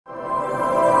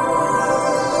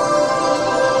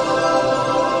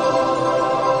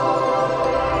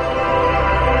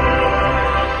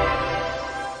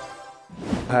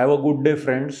have a good day,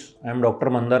 friends. I am Dr.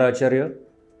 Mandar Aacharya,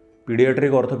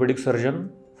 pediatric orthopedic surgeon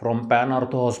from Pan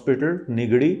Ortho Hospital,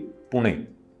 Nigadi, Pune.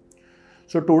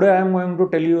 So today I am going to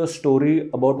tell you a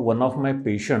story about one of my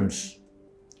patients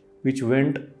which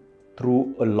went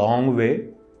through a long way.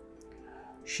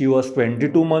 She was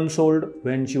 22 months old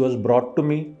when she was brought to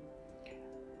me.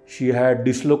 She had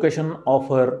dislocation of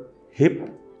her hip,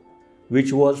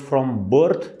 which was from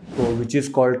birth, which is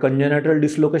called congenital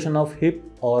dislocation of hip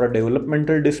or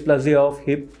developmental dysplasia of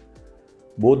hip.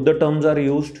 Both the terms are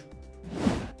used.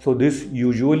 So this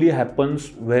usually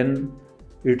happens when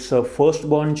it's a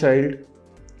firstborn child,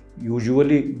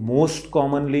 usually most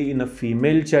commonly in a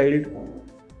female child.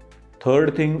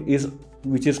 Third thing is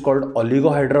which is called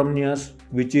oligohydramnios,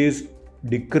 which is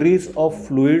decrease of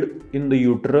fluid in the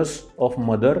uterus of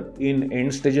mother in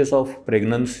end stages of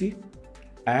pregnancy,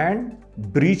 and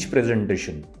breech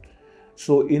presentation.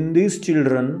 So in these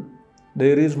children,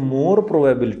 there is more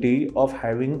probability of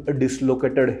having a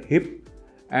dislocated hip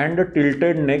and a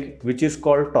tilted neck, which is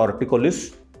called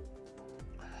torticollis.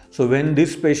 So when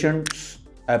these patients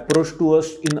approach to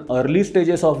us in early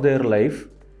stages of their life,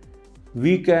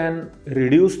 we can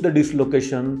reduce the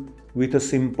dislocation with a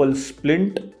simple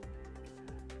splint.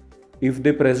 If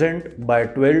they present by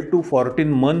 12 to 14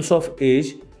 months of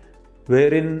age,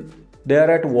 wherein they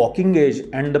are at walking age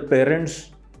and the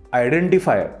parents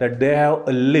identify that they have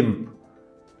a limp,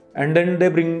 and then they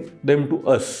bring them to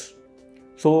us.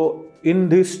 So in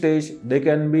this stage, they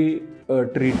can be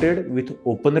treated with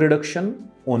open reduction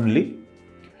only.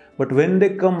 But when they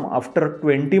come after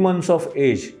 20 months of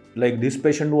age, like this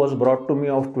patient was brought to me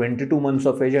of 22 months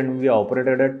of age and we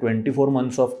operated at 24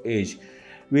 months of age,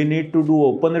 we need to do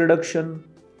open reduction,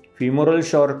 femoral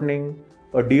shortening,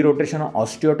 a derotation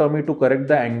osteotomy to correct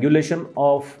the angulation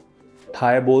of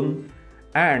thigh bone,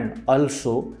 and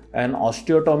also an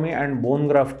osteotomy and bone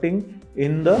grafting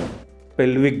in the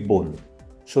pelvic bone.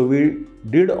 So we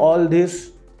did all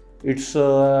this. It's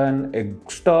an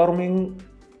exhausting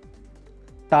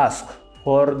task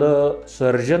for the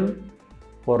surgeon,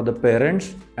 for the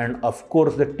parents, and of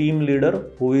course the team leader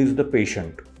who is the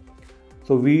patient.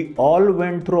 So we all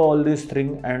went through all this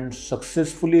thing and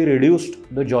successfully reduced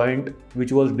the joint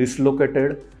which was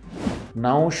dislocated.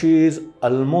 Now she is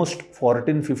almost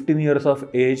 14-15 years of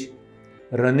age,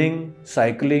 running,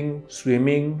 cycling,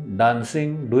 swimming,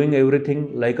 dancing, doing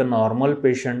everything like a normal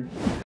patient.